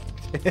for me.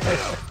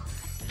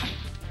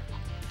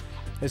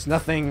 There's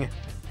nothing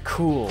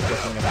cool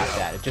looking about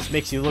that. It just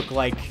makes you look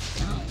like...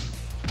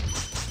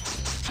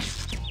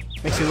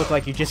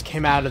 you just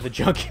came out of the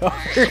junkyard.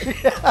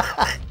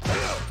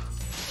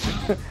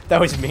 That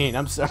was mean,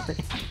 I'm sorry.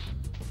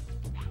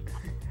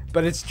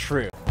 But it's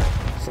true.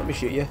 Just let me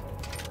shoot you.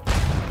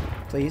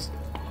 Please.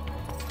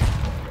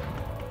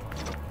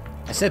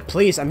 I said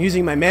please, I'm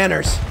using my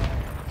manners.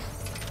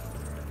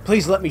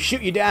 Please let me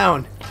shoot you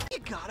down. You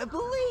gotta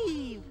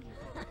believe.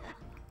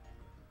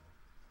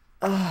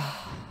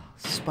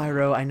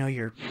 Spyro, I know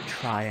you're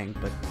trying,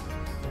 but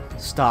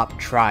stop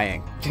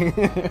trying.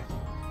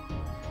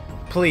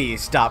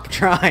 Please stop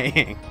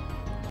trying.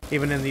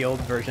 Even in the old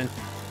version.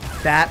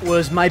 That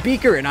was my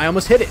beaker and I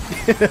almost hit it.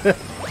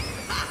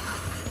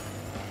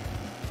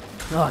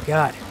 Oh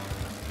god.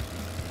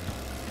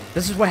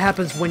 This is what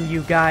happens when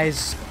you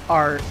guys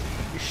are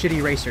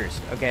shitty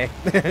racers, okay?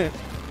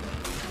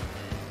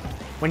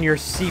 When your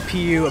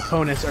CPU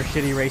opponents are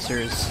shitty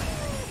racers,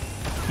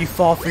 you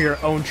fall for your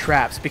own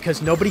traps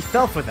because nobody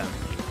fell for them.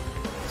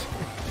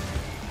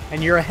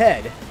 And you're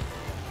ahead.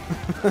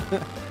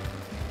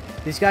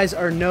 These guys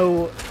are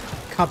no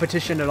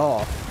competition at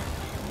all.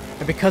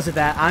 And because of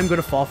that, I'm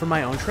gonna fall for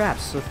my own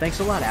traps. So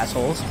thanks a lot,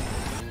 assholes.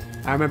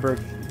 I remember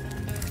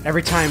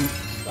every time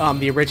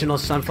the original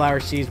Sunflower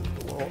Seeds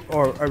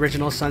or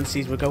original Sun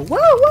Seeds would go, whoa,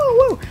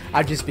 whoa, whoa!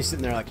 I'd just be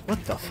sitting there like,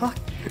 what the fuck?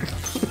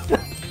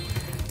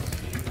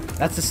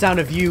 That's the sound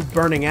of you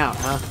burning out,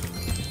 huh?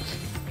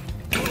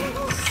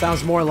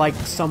 Sounds more like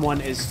someone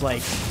is,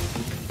 like,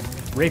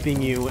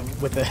 raping you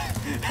with a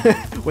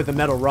with a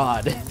metal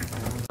rod.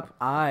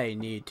 I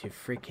need to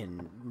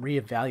freaking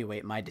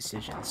reevaluate my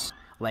decisions.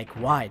 Like,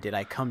 why did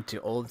I come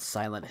to Old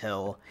Silent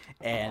Hill?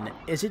 And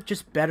is it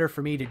just better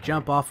for me to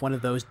jump off one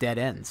of those dead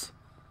ends?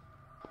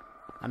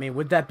 I mean,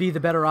 would that be the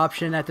better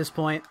option at this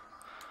point?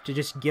 To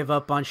just give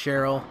up on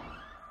Cheryl?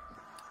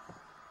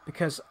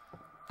 Because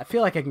I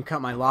feel like I can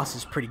cut my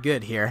losses pretty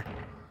good here.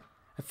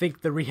 I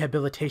think the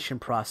rehabilitation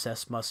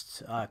process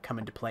must come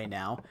into play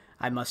now.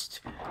 I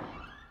must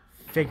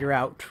figure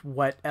out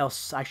what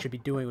else I should be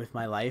doing with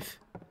my life.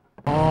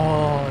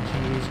 Oh,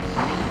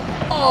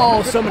 jeez.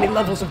 Oh, so many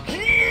levels of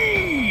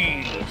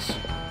jeez!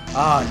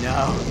 Oh,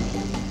 no.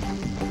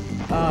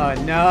 Oh,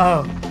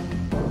 no.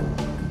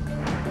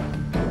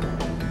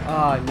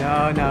 Oh,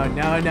 no, no,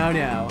 no, no,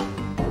 no.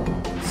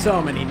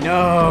 So many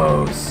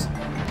no's.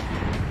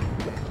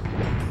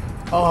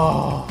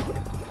 Oh.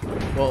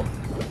 Well,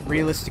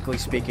 realistically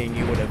speaking,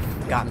 you would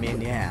have gotten me in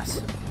the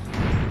ass.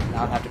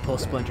 Now I'd have to pull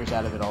splinters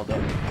out of it all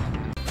day.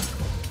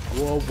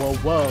 Whoa, whoa,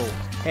 whoa.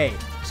 Hey,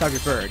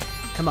 Sergeant Bird,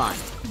 come on.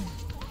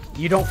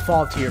 You don't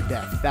fall to your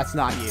death. That's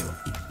not you.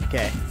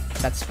 Okay,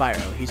 that's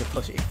Spyro. He's a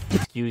pussy.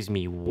 Excuse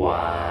me,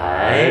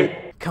 what?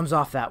 Comes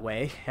off that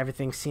way.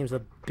 Everything seems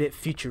a bit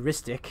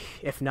futuristic,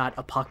 if not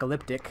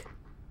apocalyptic.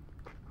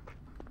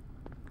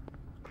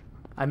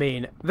 I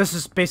mean, this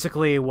is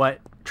basically what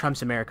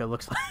Trump's America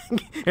looks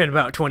like in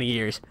about 20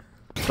 years.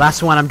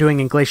 Last one I'm doing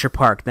in Glacier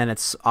Park, then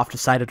it's off to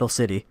Citadel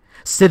City.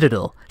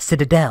 Citadel.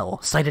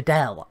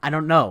 I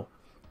don't know.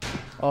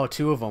 Oh,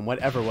 two of them.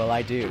 Whatever will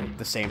I do?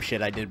 The same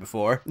shit I did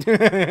before.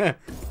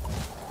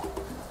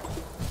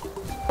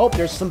 Oh,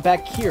 there's some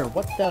back here.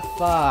 What the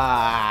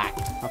fuck?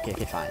 Okay,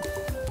 fine.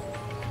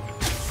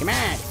 Come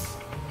on!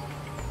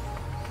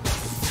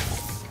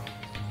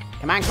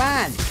 Come on, come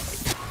on!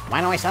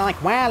 Why do I sound like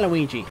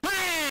Waluigi?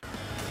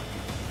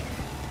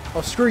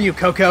 Oh, screw you,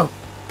 Coco.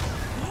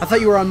 I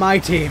thought you were on my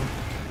team.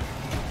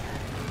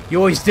 You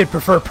always did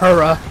prefer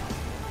Purra.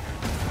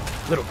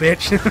 Little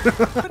bitch.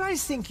 But I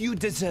think you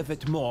deserve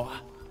it more.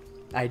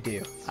 I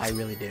do. I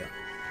really do.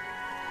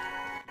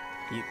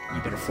 You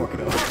better fork it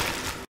over.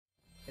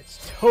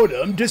 It's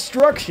totem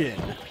destruction!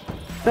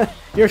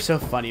 You're so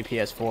funny,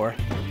 PS4.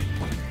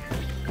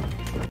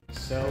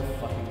 So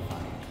fucking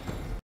funny.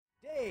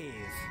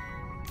 Dave!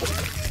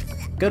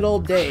 Good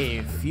old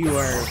Dave.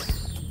 You're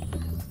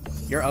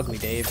ugly,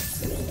 Dave.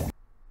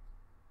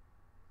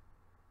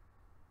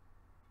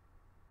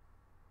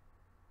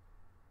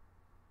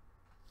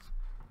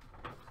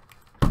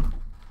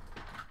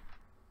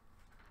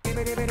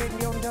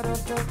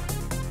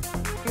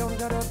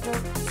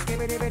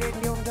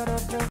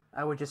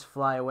 I would just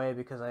fly away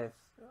because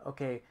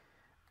okay,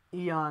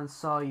 Eon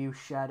saw you,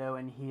 Shadow,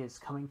 and he is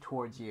coming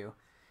towards you.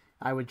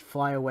 I would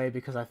fly away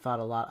because I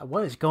thought a lot.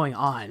 What is going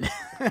on?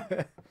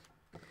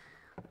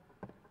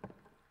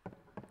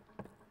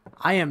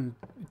 I am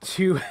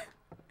too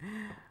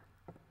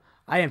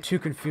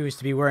confused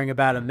to be worrying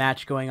about a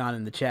match going on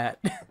in the chat.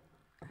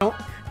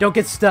 Don't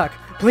get stuck.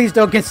 Please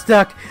don't get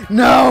stuck.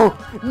 No!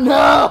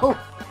 No!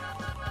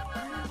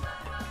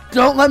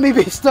 Don't let me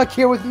be stuck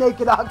here with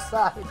Naked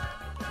Oxide.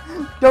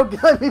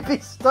 Don't let me be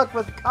stuck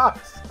with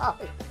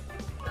Coxide.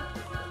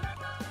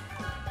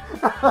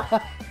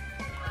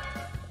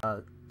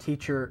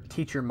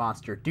 Teacher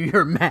monster, do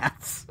your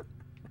maths.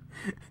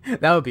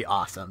 That would be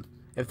awesome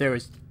if there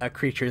was a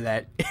creature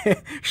that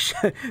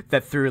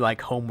that threw like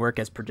homework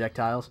as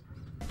projectiles.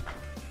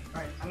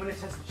 All right, I'm gonna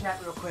test the chat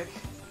real quick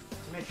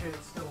to make sure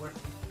it's still working.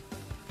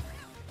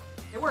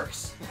 It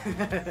works.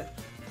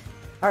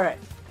 All right.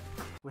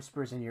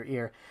 Whispers in your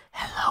ear.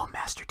 Hello,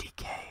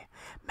 MasterDK.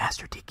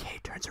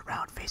 MasterDK turns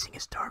around facing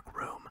his dark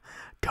room.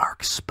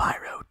 Dark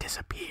Spyro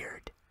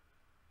disappeared.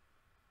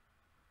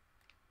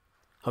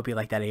 Hope you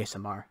like that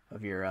ASMR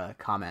of your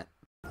comment.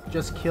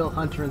 Just kill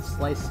Hunter and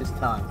slice his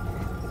tongue.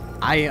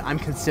 I'm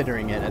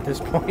considering it at this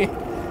point.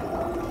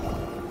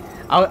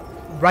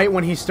 Right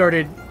when he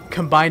started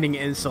combining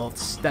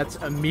insults, that's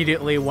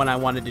immediately when I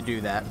wanted to do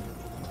that.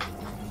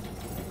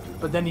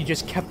 But then he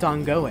just kept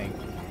on going.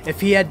 If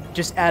he had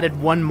just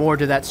added one more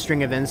to that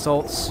string of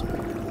insults,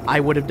 I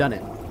would have done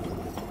it.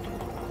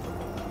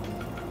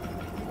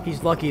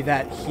 He's lucky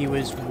that he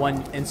was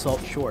one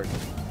insult short.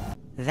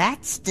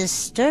 That's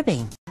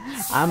disturbing.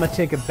 I'm gonna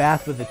take a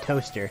bath with a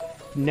toaster.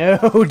 No,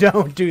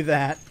 don't do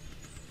that.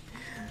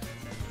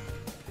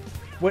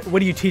 What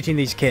are you teaching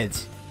these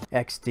kids?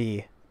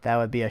 XD. That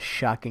would be a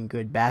shocking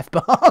good bath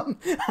bomb.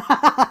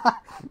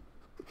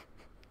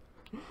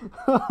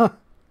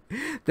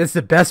 That's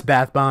the best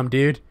bath bomb,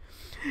 dude.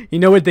 You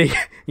know what they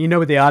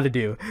ought to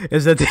do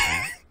is that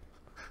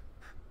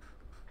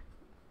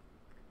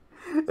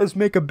is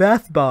make a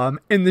bath bomb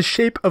in the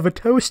shape of a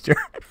toaster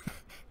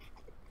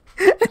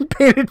and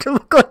paint it to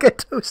look like a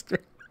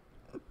toaster.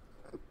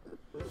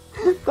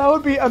 That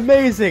would be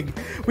amazing.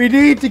 We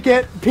need to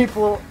get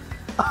people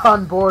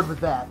on board with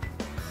that.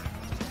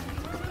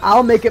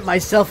 I'll make it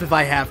myself if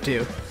I have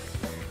to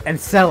and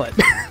sell it.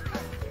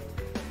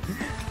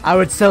 I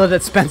would sell it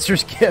at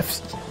Spencer's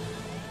Gifts.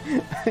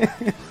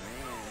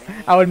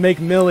 I would make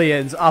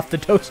millions off the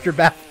toaster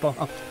bath bomb.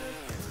 What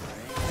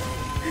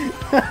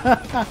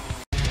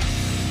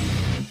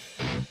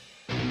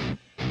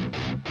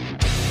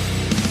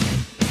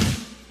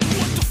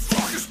the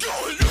fuck is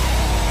going on?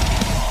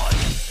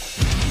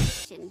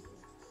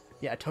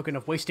 Yeah, a token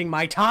of wasting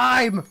my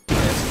time.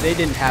 Yes, they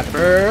didn't have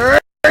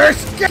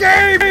first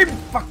game.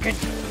 Fucking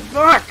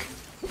fuck!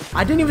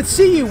 I didn't even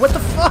see you. What the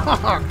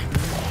fuck?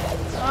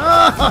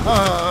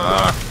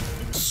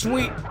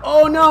 Sweet.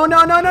 Oh no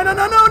no no no no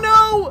no no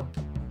no!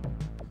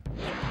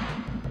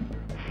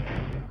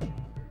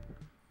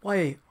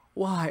 Why?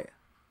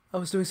 I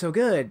was doing so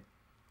good.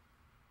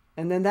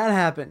 And then that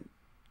happened.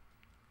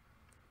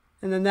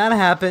 And then that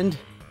happened.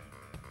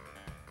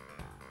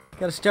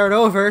 Gotta start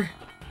over.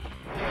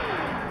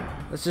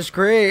 That's just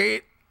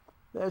great.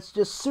 That's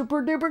just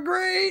super duper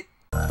great.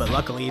 But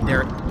luckily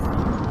they're...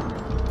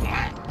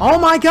 Oh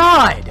my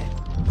god!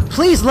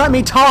 Please let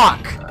me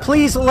talk!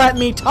 Please let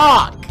me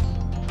talk!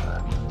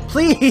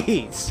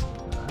 Please!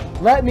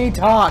 Let me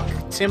talk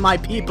to my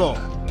people.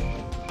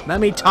 Let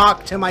me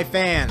talk to my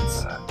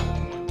fans.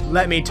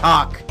 Let me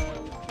talk.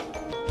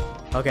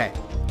 Okay,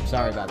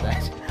 sorry about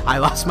that. I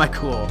lost my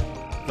cool.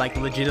 Like,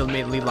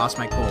 legitimately lost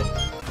my cool.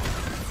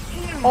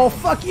 Oh,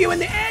 fuck you in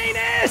the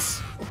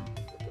anus!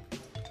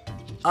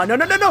 No, no,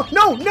 no, no,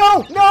 no,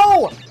 no,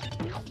 no!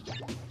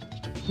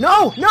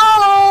 No,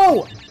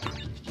 no!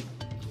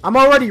 I'm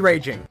already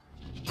raging.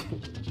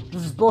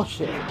 This is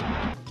bullshit.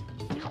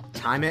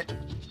 Time it.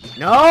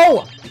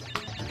 No!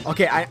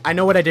 Okay, I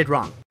know what I did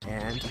wrong.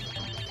 And...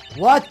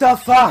 What the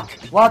fuck?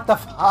 What the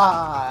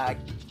fuck?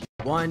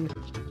 One...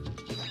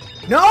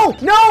 No!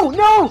 No!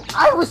 No!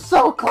 I was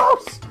so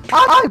close!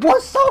 I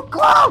was so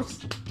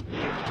close!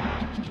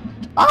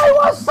 I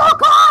was so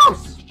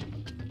close!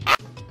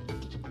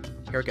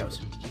 Here it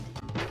goes.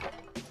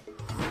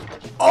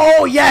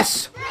 Oh,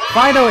 yes!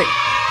 Finally!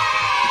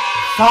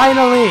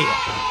 Finally!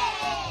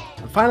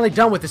 I'm finally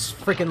done with this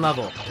freaking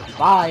level.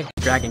 Bye.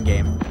 Dragon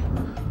game.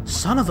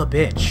 Son of a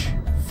bitch.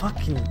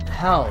 Fucking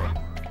hell.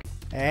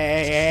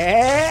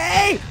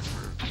 Hey!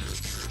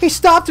 He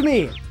stopped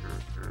me!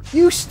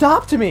 You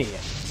stopped me!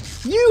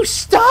 You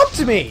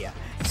stopped me!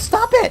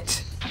 Stop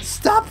it!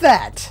 Stop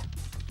that!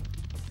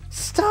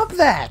 Stop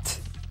that!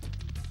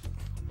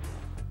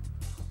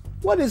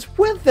 What is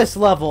with this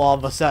level all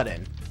of a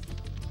sudden?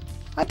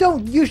 I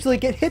don't usually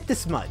get hit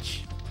this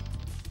much.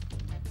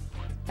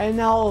 And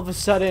now all of a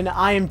sudden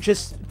I am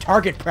just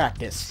target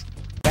practice.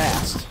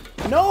 Fast.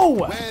 No!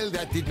 Well,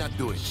 that did not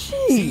do it.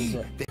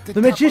 Jeez!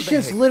 The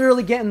magicians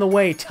literally get in the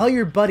way. Tell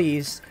your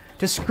buddies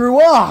to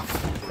screw off!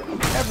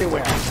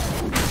 Everywhere.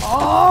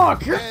 Oh,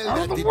 get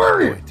out of the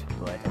way!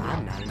 But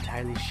I'm not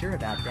entirely sure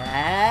about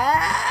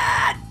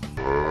that.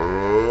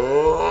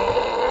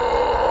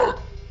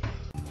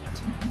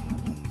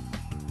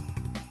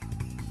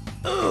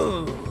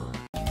 Ooh.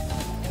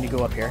 Can you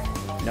go up here?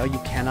 No, you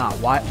cannot.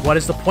 Why? What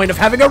is the point of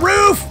having a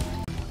roof?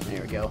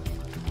 There we go.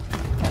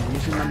 I'm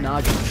using my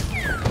noggin.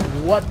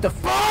 What the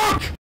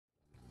fuck?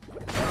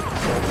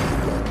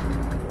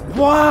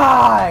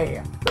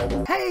 Why?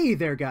 Hey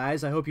there,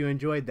 guys. I hope you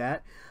enjoyed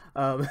that.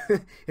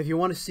 If you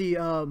want to see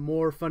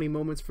more funny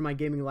moments from my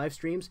gaming live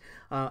streams,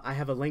 I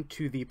have a link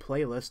to the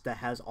playlist that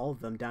has all of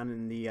them down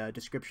in the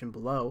description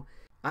below.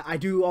 I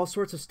do all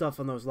sorts of stuff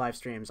on those live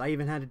streams. I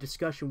even had a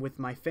discussion with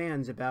my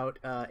fans about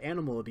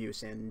animal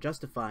abuse and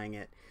justifying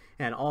it,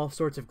 and all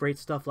sorts of great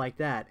stuff like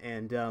that,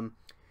 and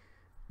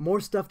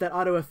more stuff that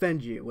ought to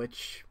offend you,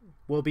 which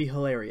will be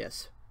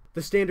hilarious.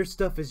 The standard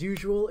stuff as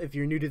usual. If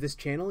you're new to this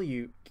channel,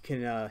 you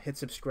can hit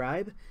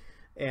subscribe.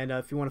 And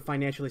if you want to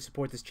financially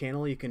support this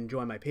channel, you can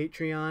join my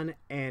Patreon.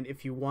 And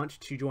if you want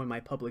to join my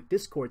public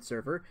Discord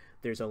server,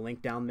 there's a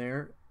link down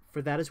there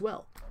for that as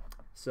well.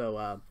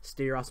 So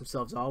stay your awesome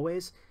selves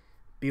always.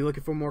 Be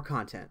looking for more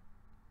content.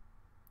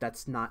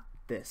 That's not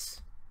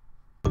this.